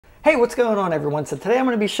Hey, what's going on everyone? So today I'm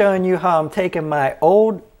going to be showing you how I'm taking my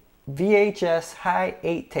old VHS high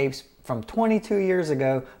 8 tapes from 22 years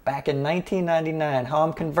ago, back in 1999, how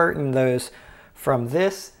I'm converting those from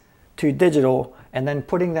this to digital and then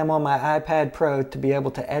putting them on my iPad Pro to be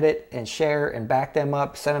able to edit and share and back them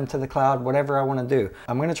up, send them to the cloud, whatever I want to do.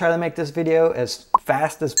 I'm going to try to make this video as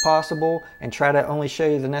fast as possible and try to only show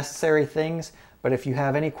you the necessary things. But if you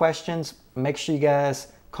have any questions, make sure you guys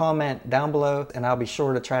comment down below and I'll be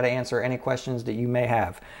sure to try to answer any questions that you may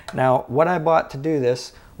have. Now, what I bought to do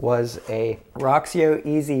this was a Roxio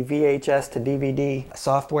Easy VHS to DVD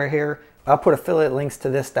software here. I'll put affiliate links to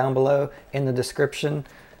this down below in the description.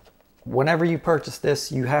 Whenever you purchase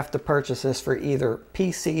this, you have to purchase this for either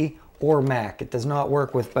PC or Mac. It does not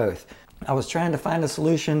work with both. I was trying to find a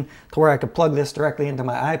solution to where I could plug this directly into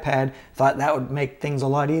my iPad. Thought that would make things a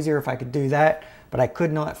lot easier if I could do that, but I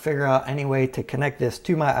could not figure out any way to connect this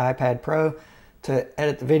to my iPad Pro to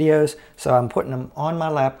edit the videos. So I'm putting them on my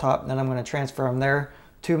laptop, then I'm going to transfer them there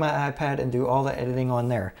to my iPad and do all the editing on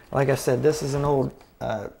there. Like I said, this is an old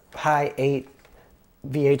high 8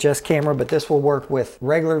 VHS camera, but this will work with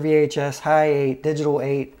regular VHS, high 8, digital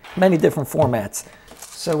 8, many different formats.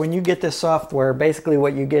 So when you get this software, basically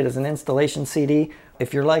what you get is an installation CD.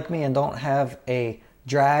 If you're like me and don't have a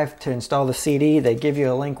drive to install the CD, they give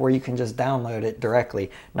you a link where you can just download it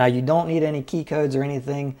directly. Now, you don't need any key codes or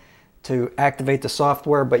anything to activate the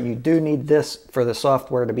software, but you do need this for the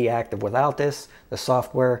software to be active. Without this, the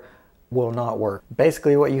software will not work.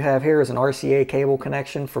 Basically what you have here is an RCA cable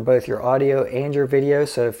connection for both your audio and your video.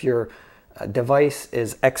 So if your device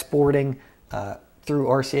is exporting through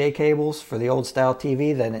RCA cables for the old style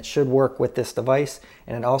TV, then it should work with this device.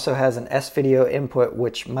 And it also has an S-Video input,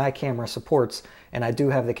 which my camera supports, and I do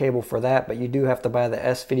have the cable for that, but you do have to buy the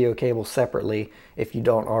S-Video cable separately if you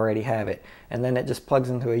don't already have it. And then it just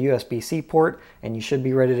plugs into a USB-C port and you should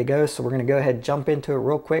be ready to go. So we're gonna go ahead and jump into it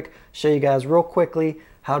real quick, show you guys real quickly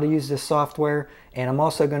how to use this software, and I'm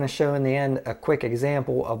also going to show in the end a quick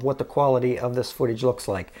example of what the quality of this footage looks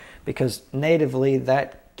like, because natively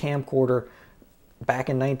that camcorder back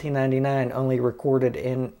in 1999 only recorded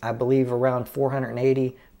in, I believe, around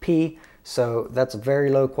 480p, so that's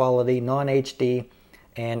very low quality, non-HD.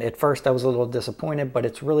 And at first I was a little disappointed, but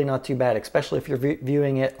it's really not too bad, especially if you're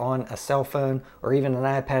viewing it on a cell phone or even an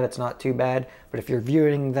iPad. It's not too bad. But if you're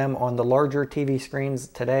viewing them on the larger TV screens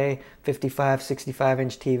today, 55, 65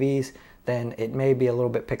 inch TVs, then it may be a little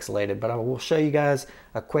bit pixelated. But I will show you guys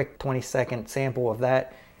a quick 20-second sample of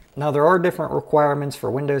that. Now, there are different requirements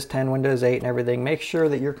for Windows 10, Windows 8 and everything. Make sure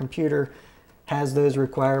that your computer has those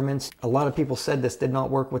requirements. A lot of people said this did not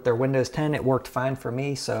work with their Windows 10. It worked fine for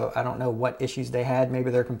me, so I don't know what issues they had. Maybe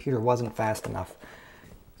their computer wasn't fast enough.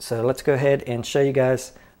 So let's go ahead and show you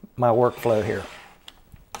guys my workflow here.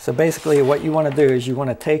 So basically what you want to do is you want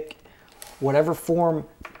to take whatever form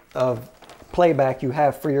of playback you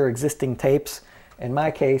have for your existing tapes. In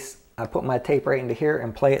my case, I put my tape right into here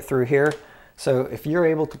and play it through here. So if you're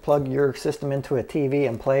able to plug your system into a TV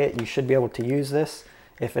and play it, you should be able to use this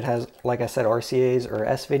if it has, like I said, RCAs or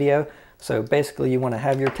S-Video. So basically you want to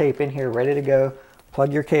have your tape in here ready to go,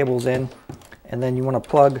 plug your cables in, and then you want to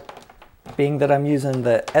plug, being that I'm using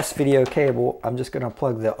the S-Video cable, I'm just going to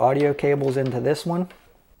plug the audio cables into this one,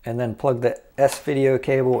 and then plug the S-Video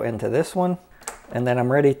cable into this one, and then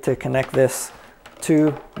I'm ready to connect this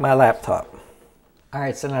to my laptop.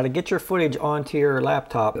 Alright, so now to get your footage onto your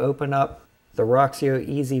laptop, open up the Roxio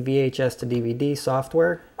Easy VHS to DVD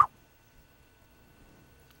software.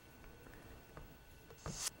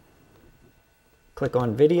 Click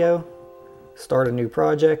on video, start a new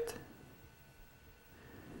project,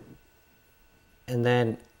 and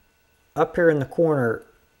then up here in the corner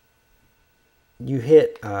you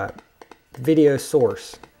hit video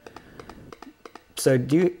source. So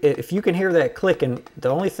if you can hear that clicking, the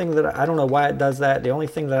only thing that I don't know why it does that, the only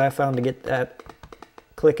thing that I found to get that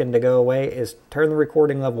clicking to go away is turn the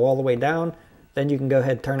recording level all the way down, then you can go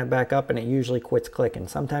ahead and turn it back up and it usually quits clicking.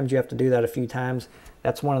 Sometimes you have to do that a few times.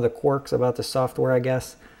 That's one of the quirks about the software, I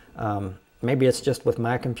guess. Maybe it's just with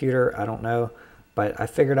my computer, I don't know. But I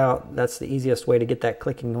figured out that's the easiest way to get that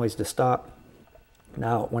clicking noise to stop.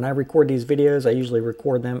 Now, when I record these videos, I usually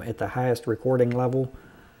record them at the highest recording level.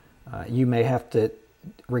 You may have to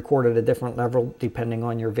record at a different level depending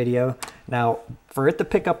on your video. Now, for it to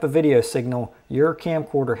pick up a video signal, your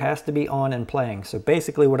camcorder has to be on and playing. So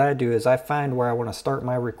basically what I do is I find where I want to start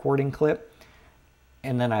my recording clip,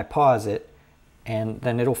 and then I pause it, and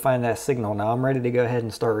then it'll find that signal. Now I'm ready to go ahead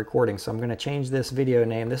and start recording. So I'm going to change this video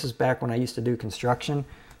name. This is back when I used to do construction.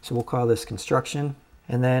 So we'll call this construction.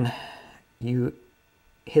 And then you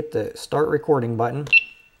hit the start recording button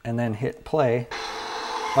and then hit play.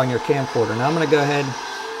 on your camcorder. Now I'm going to go ahead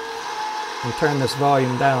and turn this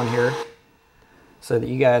volume down here so that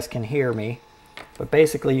you guys can hear me. But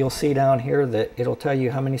basically you'll see down here that it'll tell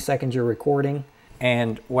you how many seconds you're recording,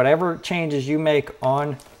 and whatever changes you make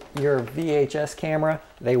on your VHS camera,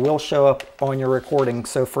 they will show up on your recording.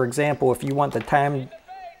 So for example, if you want the time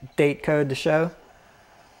date code to show,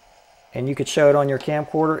 and you could show it on your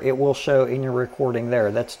camcorder, it will show in your recording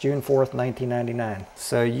there. That's June 4th, 1999.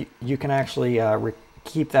 So you can actually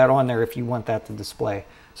keep that on there if you want that to display.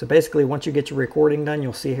 So basically, once you get your recording done,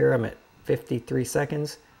 you'll see here I'm at 53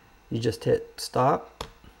 seconds. You just hit stop,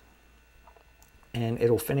 and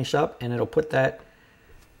it'll finish up, and it'll put that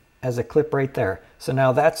as a clip right there. So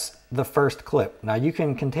now that's the first clip. Now you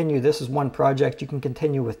can continue, this is one project, you can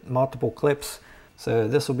continue with multiple clips. So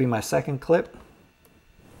this will be my second clip.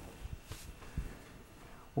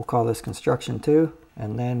 We'll call this construction 2,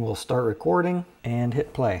 and then we'll start recording and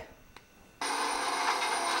hit play.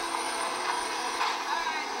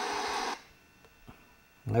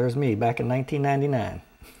 And there's me back in 1999.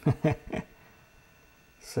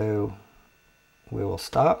 So we will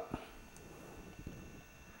stop.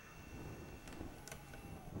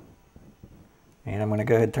 And I'm going to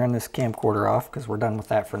go ahead and turn this camcorder off because we're done with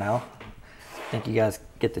that for now. I think you guys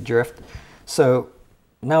get the drift. So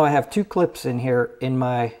now I have 2 clips in here in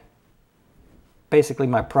my, basically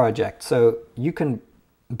my project. So you can,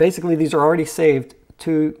 basically these are already saved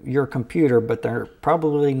to your computer, but they're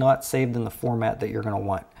probably not saved in the format that you're going to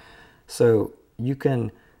want. So you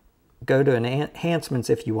can go to enhancements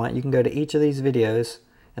if you want. You can go to each of these videos,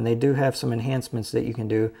 and they do have some enhancements that you can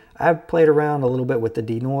do. I've played around a little bit with the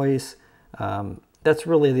denoise. That's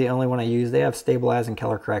really the only one I use. They have stabilize and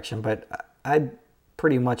color correction, but I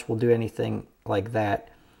pretty much will do anything like that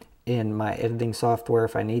in my editing software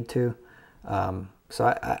if I need to.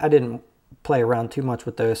 So I didn't play around too much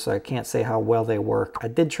with those, so I can't say how well they work. I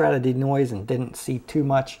did try to denoise and didn't see too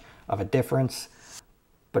much of a difference,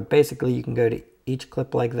 but basically you can go to each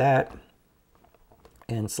clip like that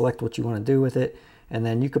and select what you want to do with it, and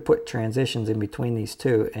then you could put transitions in between these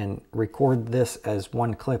two and record this as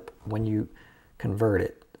one clip when you convert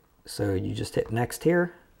it. So you just hit next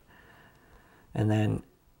here, and then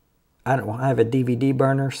I have a DVD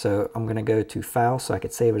burner, so I'm going to go to file so I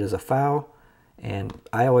could save it as a file. And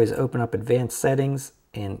I always open up advanced settings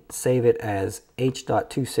and save it as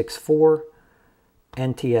H.264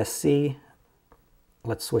 NTSC.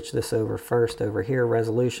 Let's switch this over first over here.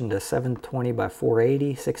 Resolution to 720 by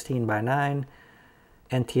 480, 16 by 9.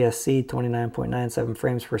 NTSC 29.97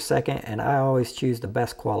 frames per second. And I always choose the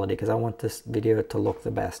best quality because I want this video to look the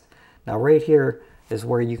best. Now right here is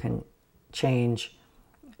where you can change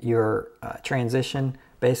your transition.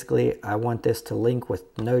 Basically, I want this to link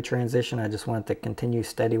with no transition. I just want it to continue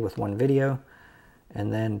steady with one video.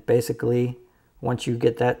 And then basically, once you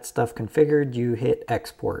get that stuff configured, you hit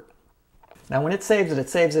export. Now when it saves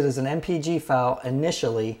it as an MPG file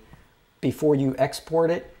initially before you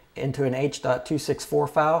export it into an H.264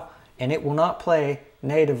 file, and it will not play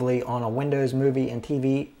natively on a Windows Movie and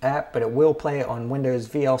TV app, but it will play on Windows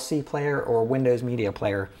VLC player or Windows Media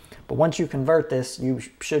Player. But once you convert this, you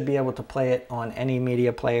should be able to play it on any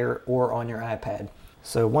media player or on your iPad.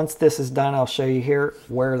 So once this is done, I'll show you here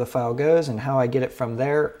where the file goes and how I get it from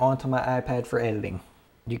there onto my iPad for editing.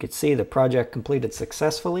 You can see the project completed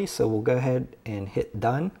successfully, so we'll go ahead and hit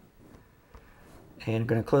done. And I'm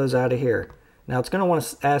going to close out of here. Now it's going to want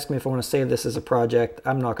to ask me if I want to save this as a project.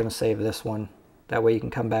 I'm not going to save this one. That way you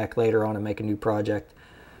can come back later on and make a new project.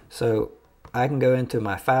 So I can go into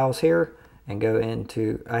my files here and go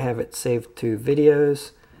into, I have it saved to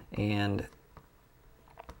videos and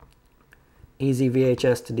easy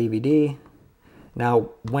VHS to DVD. Now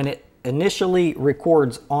when it initially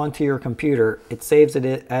records onto your computer, it saves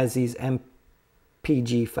it as these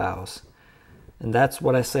MPG files. And that's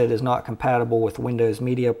what I said is not compatible with Windows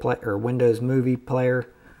Media Player or Windows Movie Player.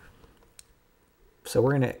 So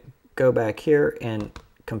we're going to go back here, and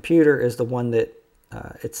computer is the one that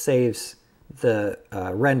it saves the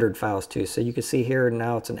rendered files to. So you can see here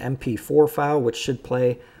now it's an MP4 file, which should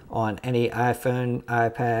play on any iPhone,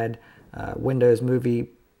 iPad, Windows Movie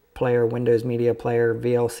Player, Windows Media Player,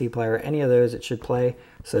 VLC Player, any of those it should play.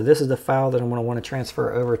 So this is the file that I'm going to want to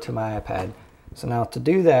transfer over to my iPad. So now to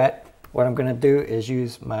do that, what I'm going to do is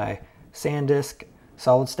use my SanDisk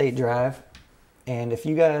solid state drive. And if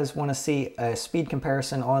you guys want to see a speed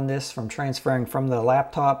comparison on this from transferring from the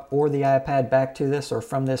laptop or the iPad back to this, or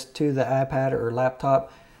from this to the iPad or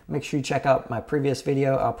laptop, make sure you check out my previous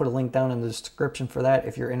video. I'll put a link down in the description for that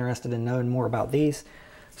if you're interested in knowing more about these.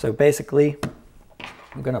 So basically,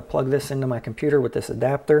 I'm going to plug this into my computer with this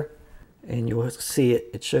adapter, and you'll see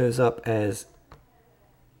it shows up as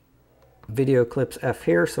video clips F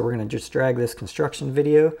here, so we're going to just drag this construction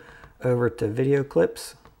video over to video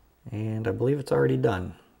clips, and I believe it's already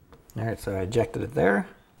done. All right, so I ejected it there.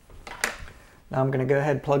 Now I'm going to go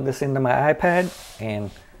ahead and plug this into my iPad and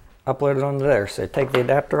upload it onto there. So take the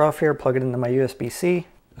adapter off here, plug it into my USB-C,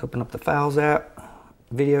 open up the Files app,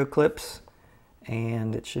 video clips,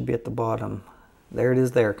 and it should be at the bottom. There it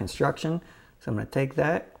is there, construction. So I'm going to take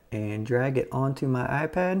that and drag it onto my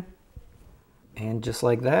iPad, and just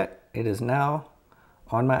like that, it is now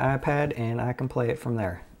on my iPad and I can play it from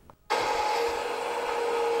there.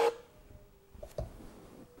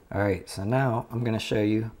 Alright, so now I'm going to show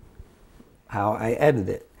you how I edit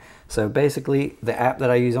it. So basically, the app that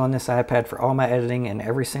I use on this iPad for all my editing and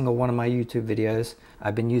every single one of my YouTube videos,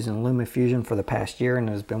 I've been using LumaFusion for the past year and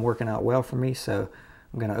it has been working out well for me. So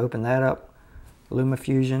I'm going to open that up.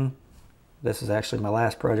 LumaFusion. This is actually my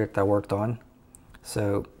last project I worked on.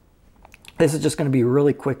 So this is just going to be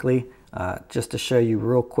really quickly, just to show you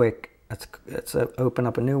real quick. Let's open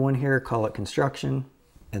up a new one here, call it construction.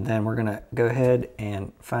 And then we're going to go ahead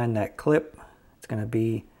and find that clip. It's going to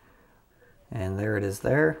be, and there it is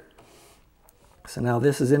there. So now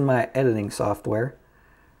this is in my editing software.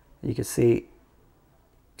 You can see,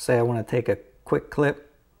 say I want to take a quick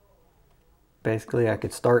clip. Basically I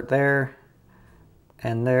could start there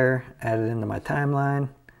and there, add it into my timeline.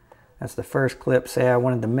 That's the first clip. Say I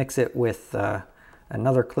wanted to mix it with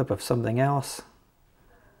another clip of something else.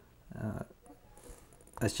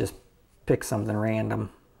 Let's just pick something random.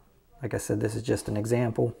 Like I said, this is just an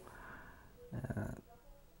example.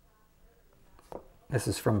 This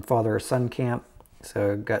is from Father or Son Camp.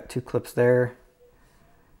 So I've got 2 clips there.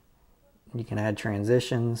 You can add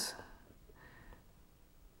transitions.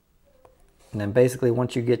 And then basically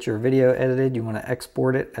once you get your video edited, you want to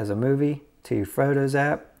export it as a movie to your Photos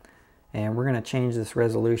app. And we're going to change this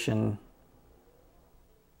resolution.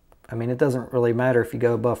 I mean, it doesn't really matter if you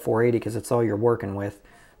go above 480 because it's all you're working with.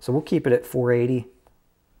 So we'll keep it at 480.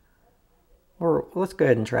 Or let's go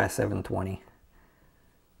ahead and try 720.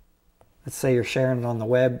 Let's say you're sharing it on the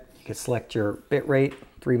web. You can select your bit rate,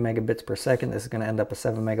 3 megabits per second. This is going to end up a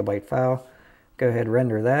 7 megabyte file. Go ahead and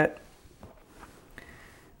render that.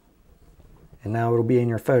 And now it'll be in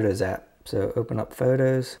your Photos app. So open up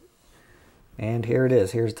Photos. And here it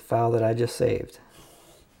is. Here's the file that I just saved.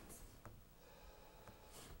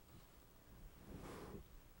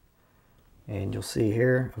 And you'll see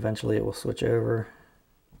here, eventually it will switch over.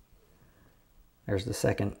 There's the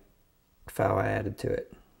second file I added to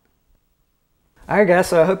it. Alright guys,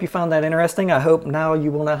 so I hope you found that interesting. I hope now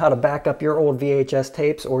you will know how to back up your old VHS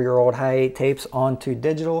tapes or your old Hi8 tapes onto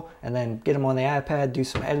digital and then get them on the iPad, do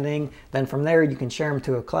some editing. Then from there you can share them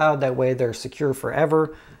to a cloud. That way they're secure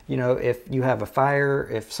forever. You know, if you have a fire,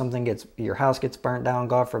 if something gets, your house gets burnt down,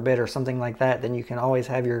 God forbid, or something like that, then you can always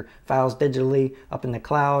have your files digitally up in the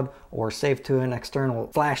cloud or saved to an external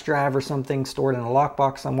flash drive or something, stored in a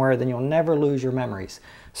lockbox somewhere. Then you'll never lose your memories.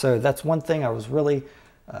 So that's one thing I was really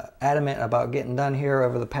adamant about getting done here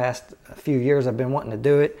over the past few years. I've been wanting to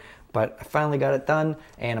do it, but I finally got it done,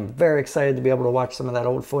 and I'm very excited to be able to watch some of that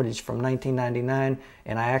old footage from 1999,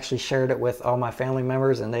 and I actually shared it with all my family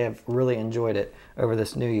members, and they have really enjoyed it over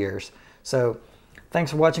this New Year's. So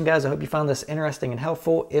thanks for watching, guys. I hope you found this interesting and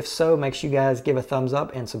helpful. If so, make sure you guys give a thumbs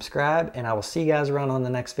up and subscribe, and I will see you guys around on the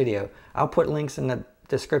next video. I'll put links in the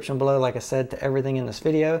description below, like I said, to everything in this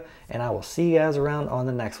video, and I will see you guys around on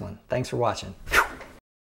the next one. Thanks for watching.